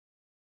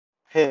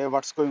Hey,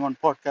 what's going on,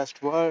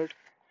 podcast world?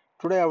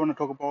 Today, I want to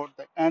talk about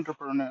the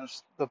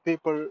entrepreneurs, the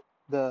people,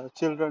 the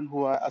children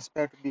who are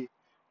aspire to be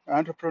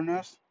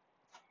entrepreneurs.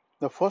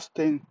 The first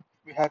thing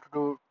we have to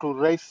do to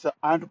raise the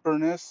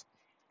entrepreneurs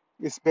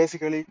is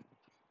basically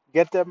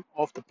get them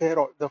off the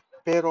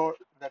payroll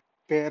that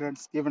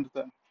parents given to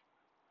them.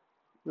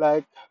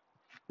 Like,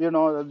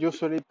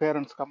 usually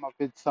parents come up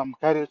with some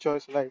career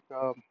choice, like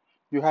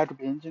you have to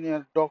be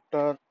engineer,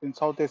 doctor. In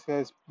South Asia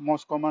is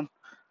most common,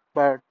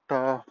 but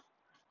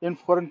in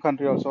foreign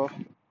country also,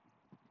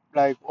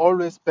 like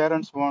always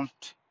parents want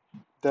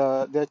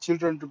their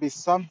children to be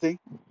something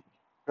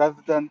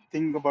rather than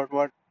think about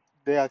what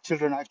their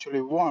children actually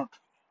want.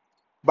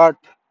 But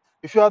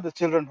if you are the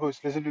children who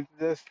is listening to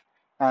this,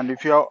 and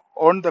if you are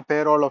on the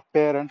payroll of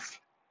parents,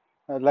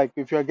 like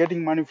if you are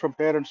getting money from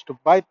parents to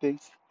buy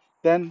things,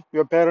 then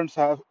your parents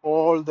have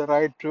all the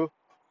right to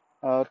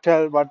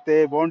tell what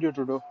they want you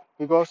to do,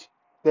 because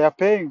they are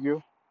paying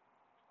you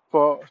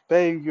for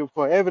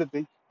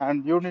everything,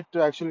 and you need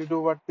to actually do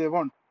what they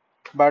want.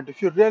 But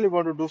if you really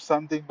want to do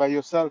something by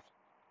yourself,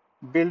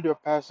 build your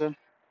passion,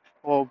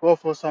 or go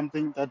for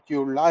something that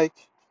you like,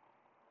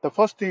 the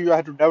first thing you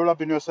have to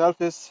develop in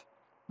yourself is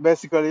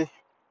basically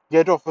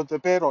get off of the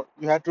payroll.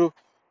 You have to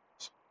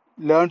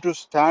learn to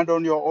stand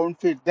on your own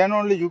feet. Then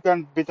only you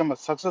can become a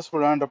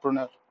successful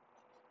entrepreneur.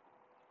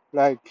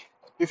 Like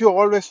if you're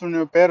always on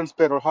your parents'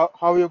 payroll, how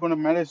are you going to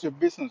manage your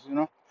business?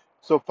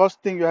 So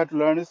first thing you have to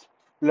learn is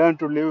learn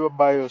to live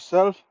by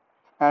yourself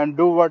and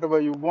do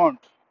whatever you want.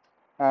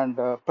 And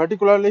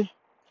particularly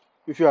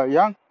if you are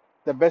young,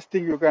 the best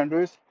thing you can do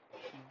is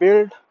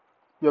build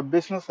your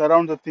business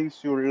around the things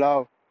you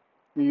love.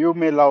 You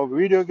may love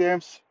video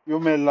games, you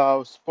may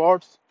love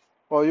sports,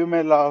 or you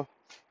may love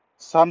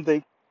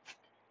something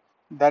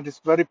that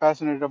is very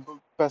passionate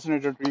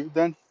to you.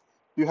 Then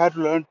you have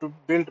to learn to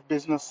build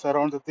business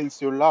around the things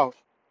you love.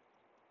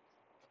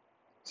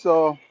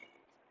 So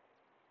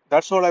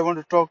that's all I want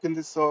to talk in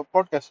this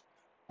podcast.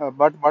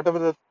 But whatever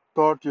the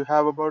thought you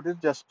have about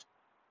it, just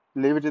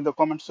leave it in the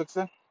comment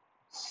section.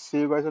 See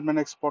you guys in my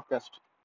next podcast.